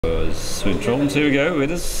Switch on to go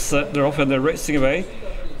with us. They're off and they're racing away.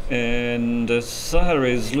 And Sehar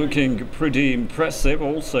is looking pretty impressive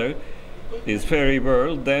also. Is Fairy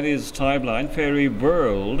World, then is Timeline. Fairy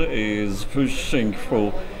World is pushing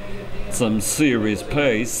for some serious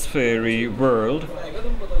pace. Fairy World.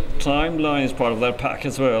 Timeline is part of that pack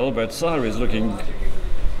as well, but Sehar is looking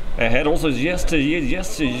ahead. Also,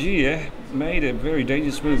 Yesteryear made a very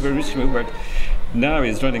dangerous move, very risky move, but now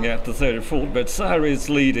he's running at the 34th. But Sehar is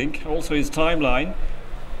leading. Also, his Timeline.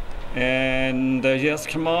 And yes,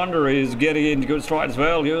 Commander is getting into good stride as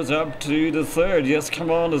well. Goes up to the third. Yes,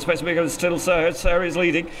 Commander. Space Maker is still Sehar. Sehar is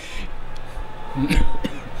leading.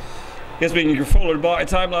 It's being followed by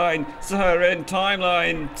Timeline. Sehar and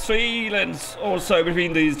Timeline. 3 lengths also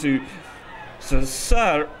between these two. So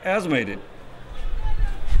Sehar has made it.